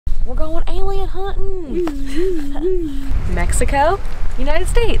We're going alien hunting. Mexico, United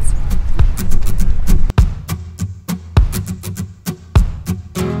States.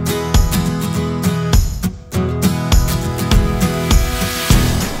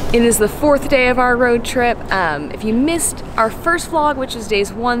 It is the 4th day of our road trip. If you missed our first vlog, which is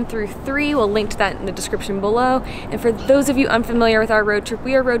days 1 through 3, we'll link to that in the description below. And for those of you unfamiliar with our road trip,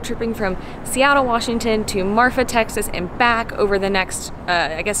 we are road tripping from Seattle, Washington to Marfa, Texas and back over the next,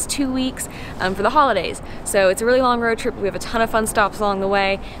 I guess 2 weeks for the holidays. So it's a really long road trip. We have a ton of fun stops along the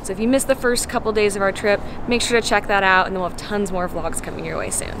way. So if you missed the first couple days of our trip, make sure to check that out, and then we'll have tons more vlogs coming your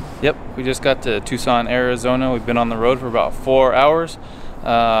way soon. Yep, we just got to Tucson, Arizona. We've been on the road for about 4 hours.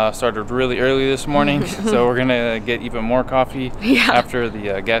 Started really early this morning, so we're gonna get even more coffee. After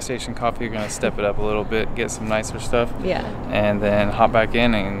the gas station coffee. We're gonna step it up a little bit, get some nicer stuff, and then hop back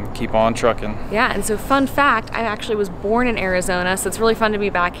in and keep on trucking. And so fun fact, I actually was born in Arizona, so it's really fun to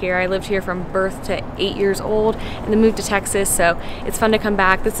be back here. I lived here from birth to 8 years old and then moved to Texas, so it's fun to come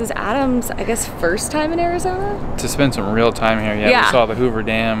back. This is Adam's, I guess, first time in Arizona? To spend some real time here. We saw the Hoover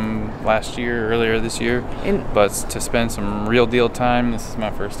Dam earlier this year, but to spend some real deal time, this is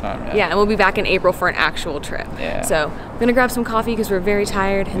my first time. And we'll be back in April for an actual trip. So I'm gonna grab some coffee because we're very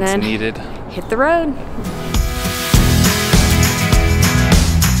tired, and then hit the road.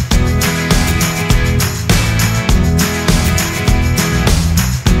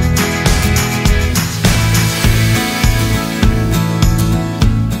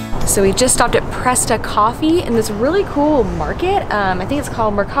 So we just stopped at Presta Coffee in this really cool market. I think it's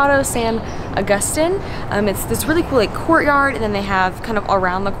called Mercado San Agustin. It's this really cool courtyard, and then they have kind of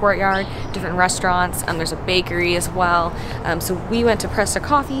around the courtyard different restaurants. There's a bakery as well. So we went to Presta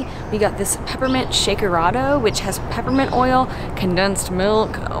Coffee. We got this peppermint shakerado, which has peppermint oil, condensed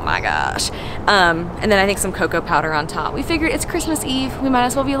milk, oh my gosh. And then I think some cocoa powder on top. We figured it's Christmas Eve, we might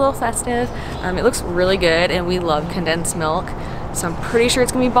as well be a little festive. It looks really good, and we love condensed milk. So I'm pretty sure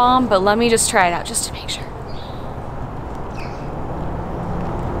it's gonna be bomb, but let me just try it out just to make sure.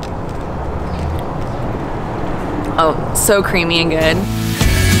 Oh, so creamy and good.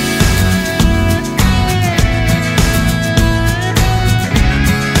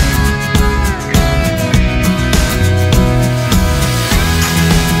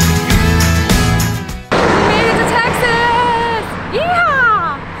 We made it to Texas!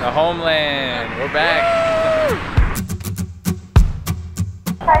 Yeah! The homeland, we're back.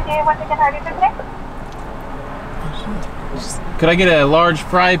 Could I get a large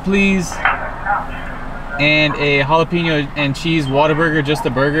fry, please? And a jalapeno and cheese Whataburger, just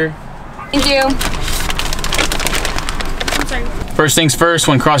a burger. Thank you. I'm sorry. First things first,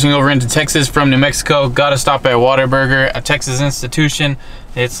 when crossing over into Texas from New Mexico, gotta stop at Whataburger, a Texas institution.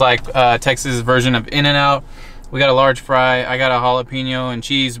 It's like Texas' version of In-N-Out. We got a large fry. I got a jalapeno and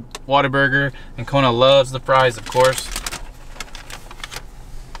cheese Whataburger, and Kona loves the fries, of course.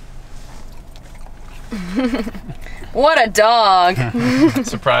 What a dog.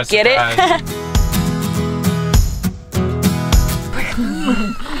 Surprise, Get surprise. it?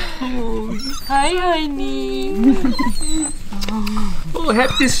 Hi, honey. Oh,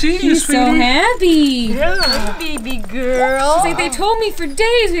 happy to see you, He's sweetie. so happy. Yeah. Hi, baby girl. She's like, they told me for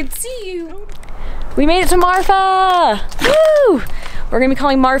days we'd see you. We made it to Marfa. Woo! We're gonna be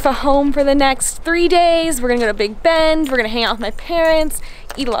calling Marfa home for the next 3 days. We're gonna go to Big Bend. We're gonna hang out with my parents,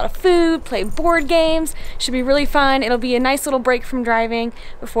 eat a lot of food, play board games. Should be really fun. It'll be a nice little break from driving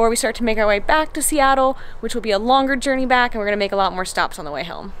before we start to make our way back to Seattle, which will be a longer journey back, and we're gonna make a lot more stops on the way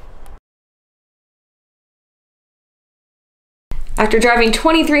home. After driving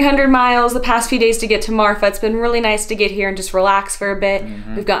 2,300 miles the past few days to get to Marfa, it's been really nice to get here and just relax for a bit.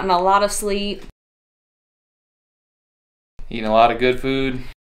 We've gotten a lot of sleep. Eating a lot of good food.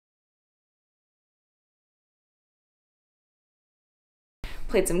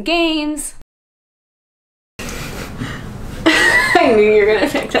 Played some games. I knew you were gonna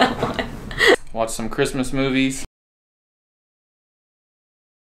pick that one. Watched some Christmas movies.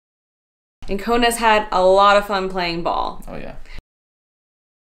 And Kona's had a lot of fun playing ball. Oh yeah.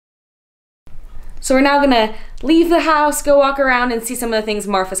 So we're now gonna leave the house, go walk around, and see some of the things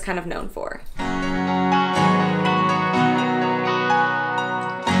Marfa's kind of known for.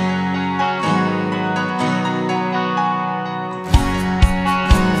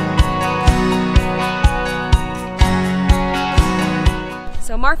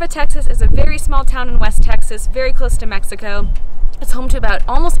 So Marfa, Texas is a very small town in West Texas, very close to Mexico. It's home to about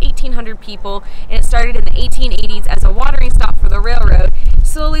almost 1,800 people, and it started in the 1880s as a watering stop for the railroad.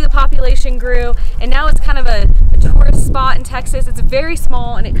 Slowly the population grew, and now it's kind of a tourist spot in Texas. It's very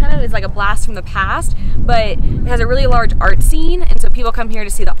small, and it kind of is like a blast from the past, but it has a really large art scene, and so people come here to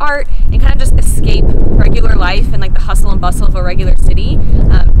see the art and kind of just escape regular life and like the hustle and bustle of a regular city.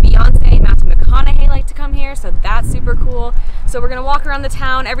 Beyonce and Matthew McConaughey like to come here, so that's super cool. So we're gonna walk around the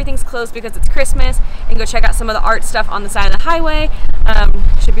town. Everything's closed because it's Christmas, and go check out some of the art stuff on the side of the highway.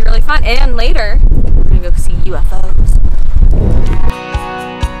 Should be really fun. And later, we're gonna go see UFOs.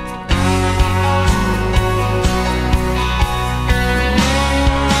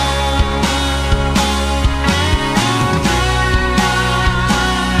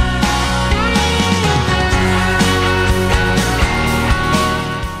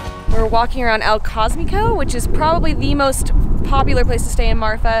 We're walking around El Cosmico, which is probably the most popular place to stay in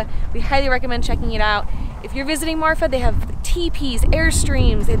Marfa. We highly recommend checking it out. If you're visiting Marfa, they have teepees,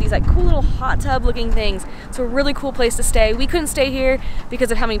 Airstreams, they have these like cool little hot tub looking things. It's a really cool place to stay. We couldn't stay here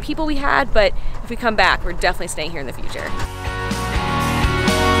because of how many people we had, but if we come back, we're definitely staying here in the future.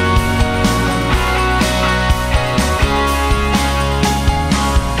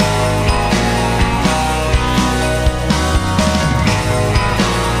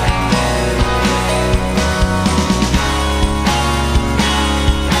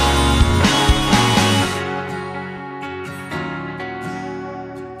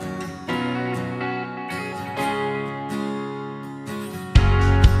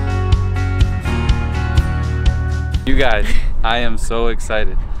 You guys, I am so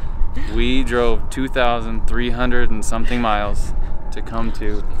excited. We drove 2,300 and something miles to come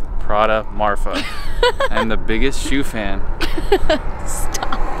to Prada Marfa. I'm the biggest shoe fan.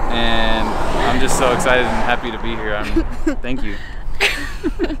 Stop. And I'm just so excited and happy to be here. Thank you.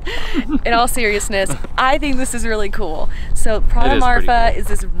 In all seriousness, I think this is really cool. So Prada Marfa cool. is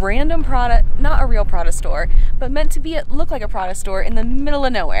this random Prada, not a real Prada store, but meant to look like a Prada store in the middle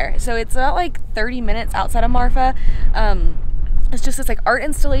of nowhere. So it's about like 30 minutes outside of Marfa. It's just this like art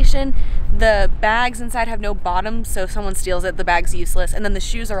installation. The bags inside have no bottom, so if someone steals it, the bag's useless. And then the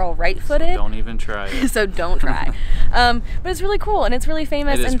shoes are all right-footed. So don't even try it. So don't try. But it's really cool, and it's really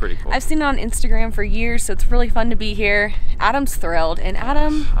famous. It is pretty cool. I've seen it on Instagram for years, so it's really fun to be here. Adam's thrilled, and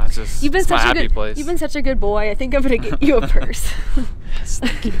Adam, you've been such a good boy. I think I'm gonna get you a purse. Yes,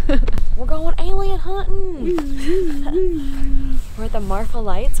 thank you. We're going alien hunting. We're at the Marfa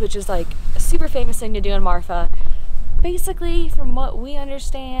Lights, which is like a super famous thing to do in Marfa. Basically, from what we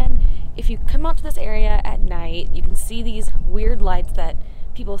understand, if you come out to this area at night, you can see these weird lights that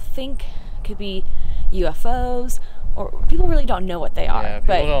people think could be UFOs, or people really don't know what they are. Yeah,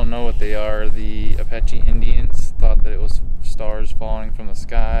 people don't know what they are. The Apache Indians thought that it was stars falling from the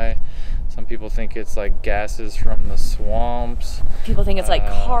sky. Some people think it's like gases from the swamps. People think it's like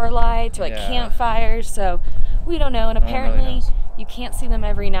car lights or like campfires, so we don't know. And apparently you can't see them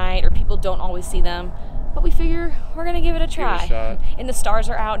every night, or people don't always see them. But we figure we're gonna give it a try. Give it a shot. And the stars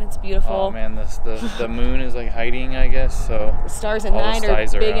are out and it's beautiful. Oh man, the moon is like hiding, I guess. So the stars at night are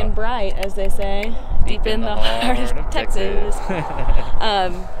big and bright, as they say, deep in the heart of Texas.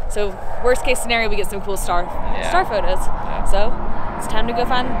 So worst case scenario, we get some cool star photos. Yeah. So it's time to go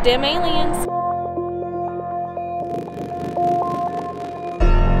find them aliens.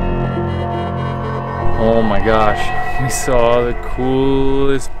 Oh my gosh, we saw the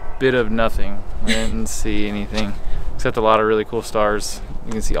coolest bit of nothing. We didn't see anything except a lot of really cool stars.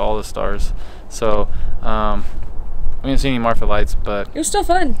 You can see all the stars. So we didn't see any Marfa lights, but it was still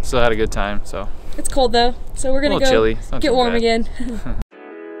fun. Still had a good time. So it's cold though, so we're gonna go chilly. Get warm again.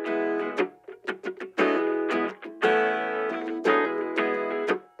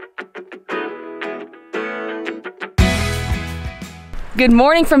 Good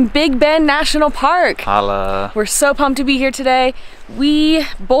morning from Big Bend National Park. Holla. We're so pumped to be here today. We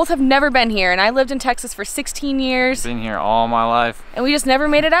both have never been here, and I lived in Texas for 16 years. Been here all my life. And we just never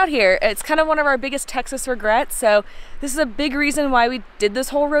made it out here. It's kind of one of our biggest Texas regrets, so this is a big reason why we did this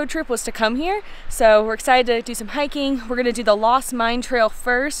whole road trip, was to come here. So we're excited to do some hiking. We're gonna do the Lost Mine Trail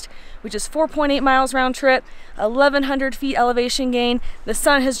first, which is 4.8 miles round trip, 1,100 feet elevation gain. The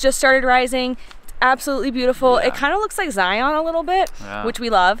sun has just started rising. Absolutely beautiful. Yeah. It kind of looks like Zion a little bit, which we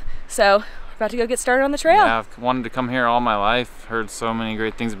love. So we're about to go get started on the trail. Yeah, I've wanted to come here all my life. Heard so many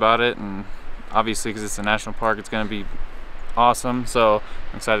great things about it, and obviously because it's a national park, it's going to be awesome. So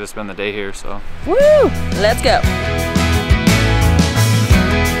I'm excited to spend the day here. So woo! Let's go.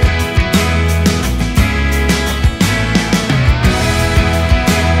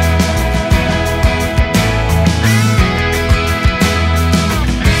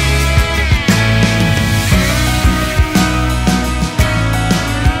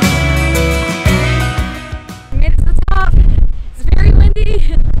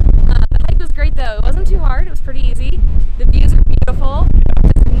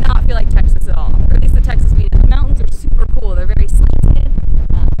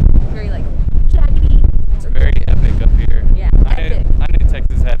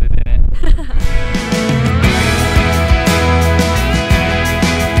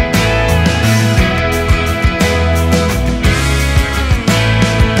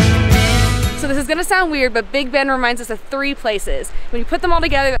 gonna sound weird, but Big Bend reminds us of 3 places. When you put them all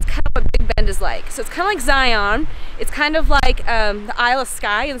together, that's kind of what Big Bend is like. So it's kind of like Zion. It's kind of like the Isle of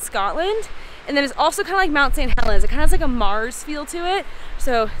Skye in Scotland. And then it's also kind of like Mount St. Helens. It kind of has like a Mars feel to it.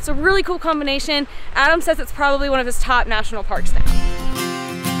 So it's a really cool combination. Adam says it's probably one of his top national parks now.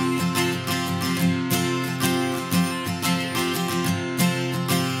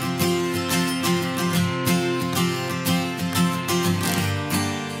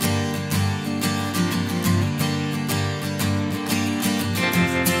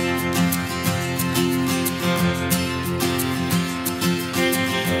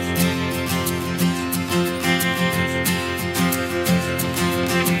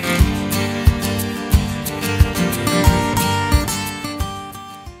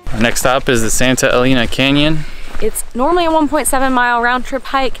 Next stop is the Santa Elena Canyon. It's normally a 1.7 mile round trip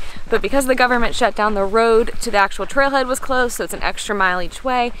hike, but because the government shut down, the road to the actual trailhead was closed, so it's an extra mile each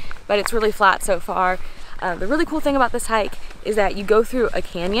way, but it's really flat so far. The really cool thing about this hike is that you go through a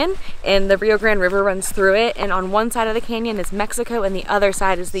canyon and the Rio Grande River runs through it, and on one side of the canyon is Mexico and the other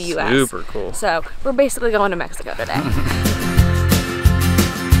side is the US. Super cool. So we're basically going to Mexico today.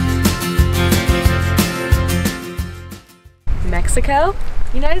 Mexico,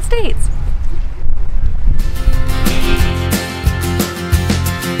 United States.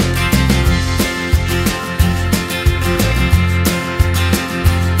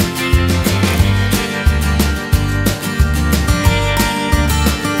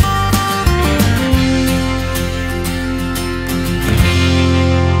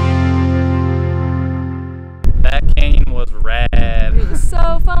 That canyon was rad. It was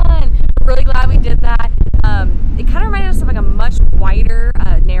so fun. I'm really glad we did that. It kind of reminded us of like a much wider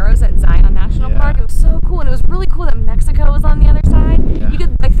narrows at Zion National Park. It was so cool, and it was really cool that Mexico was on the other side. Yeah. You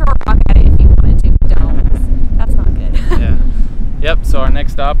could like throw a rock at it if you wanted to. Don't. That's not good. Yeah. Yep. So our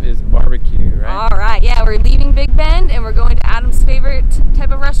next stop is barbecue, right? All right. Yeah, we're leaving Big Bend and we're going to Adam's favorite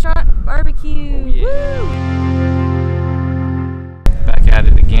type of restaurant, barbecue. Oh, yeah. Woo! Back at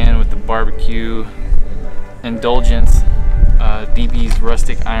it again with the barbecue indulgence. DB's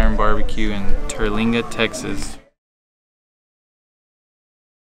Rustic Iron Barbecue in Terlinga, Texas.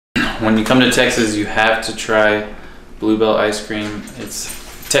 When you come to Texas, you have to try Bluebell ice cream. It's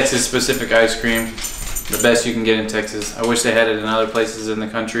Texas specific ice cream, the best you can get in Texas. I wish they had it in other places in the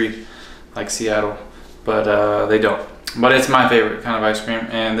country, like Seattle, but they don't. But it's my favorite kind of ice cream,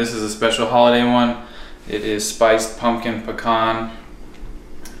 and this is a special holiday one. It is spiced pumpkin pecan.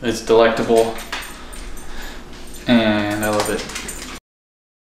 It's delectable, and I love it.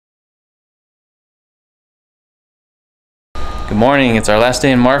 Good morning, it's our last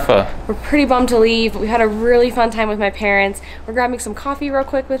day in Marfa. We're pretty bummed to leave, but we had a really fun time with my parents. We're grabbing some coffee real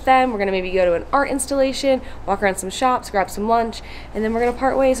quick with them. We're gonna maybe go to an art installation, walk around some shops, grab some lunch, and then we're gonna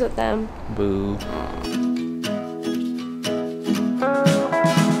part ways with them. Boo.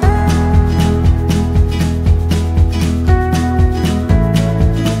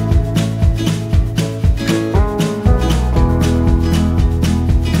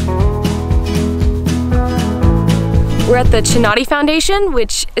 We're at the Chinati Foundation,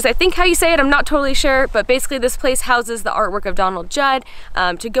 which is I think how you say it, I'm not totally sure, but basically this place houses the artwork of Donald Judd.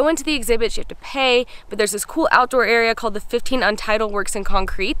 To go into the exhibits you have to pay, but there's this cool outdoor area called the 15 Untitled Works in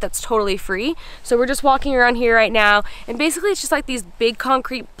Concrete that's totally free. So we're just walking around here right now, and basically it's just like these big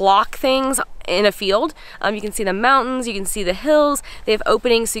concrete block things in a field. You can see the mountains, you can see the hills, they have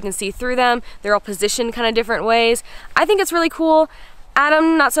openings so you can see through them. They're all positioned kind of different ways. I think it's really cool.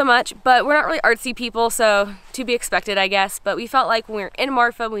 Adam, not so much, but we're not really artsy people, so to be expected, I guess. But we felt like when we were in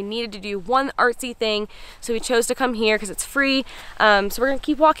Marfa, we needed to do one artsy thing, so we chose to come here because it's free. So we're gonna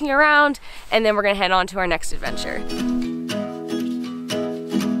keep walking around, and then we're gonna head on to our next adventure.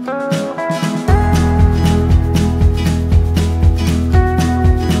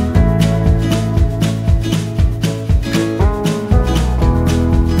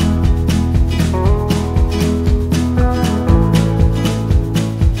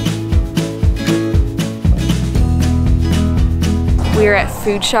 We're at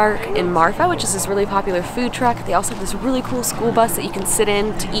Food Shark in Marfa, which is this really popular food truck. They also have this really cool school bus that you can sit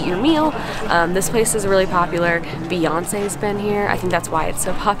in to eat your meal. This place is really popular. Beyonce's been here. I think that's why it's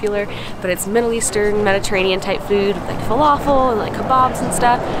so popular. But it's Middle Eastern, Mediterranean type food, like falafel and like kebabs and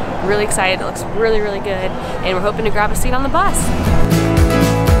stuff. I'm really excited. It looks really, really good. And we're hoping to grab a seat on the bus.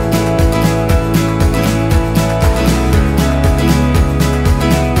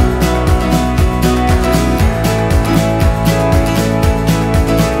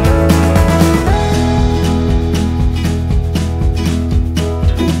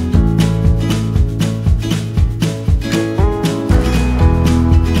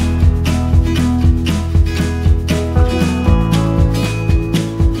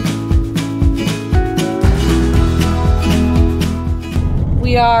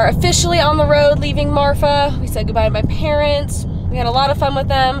 We are officially on the road leaving Marfa. We said goodbye to my parents. We had a lot of fun with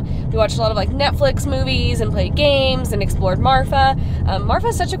them. We watched a lot of like Netflix movies and played games and explored Marfa. Marfa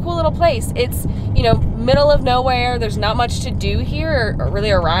is such a cool little place. It's, you know, middle of nowhere. There's not much to do here or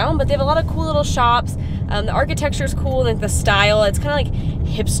really around, but they have a lot of cool little shops. The architecture is cool and the style. It's kind of like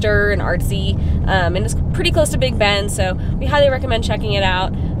hipster and artsy, and it's pretty close to Big Ben, so we highly recommend checking it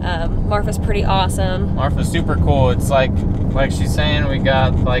out. Marfa's pretty awesome. Marfa's super cool. It's like she's saying, we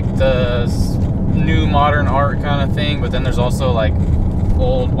got like the new modern art kind of thing, but then there's also like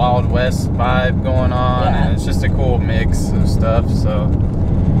old Wild West vibe going on, and it's just a cool mix of stuff, so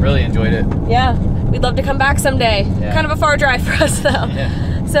really enjoyed it. Yeah, we'd love to come back someday. Kind of a far drive for us though.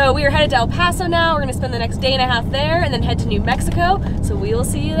 So we are headed to El Paso now. We're gonna spend the next day and a half there and then head to New Mexico, so we will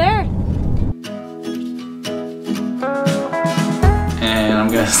see you there. And I'm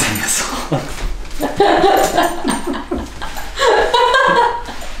gonna sing a song.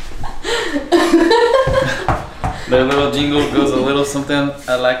 The little jingle goes a little something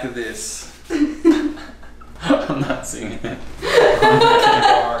like this. I'm not singing it.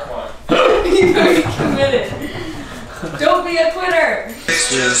 You very committed. Don't be a quitter. It's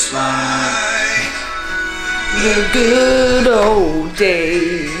just like the good old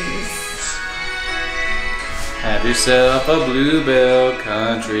days. Have yourself a bluebell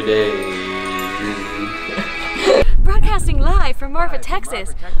country day. Broadcasting live from Marfa,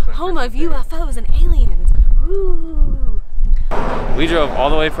 Texas, home of UFOs and aliens. Woo. We drove all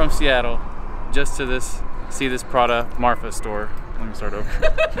the way from Seattle just to see this Prada Marfa store. Let me start over.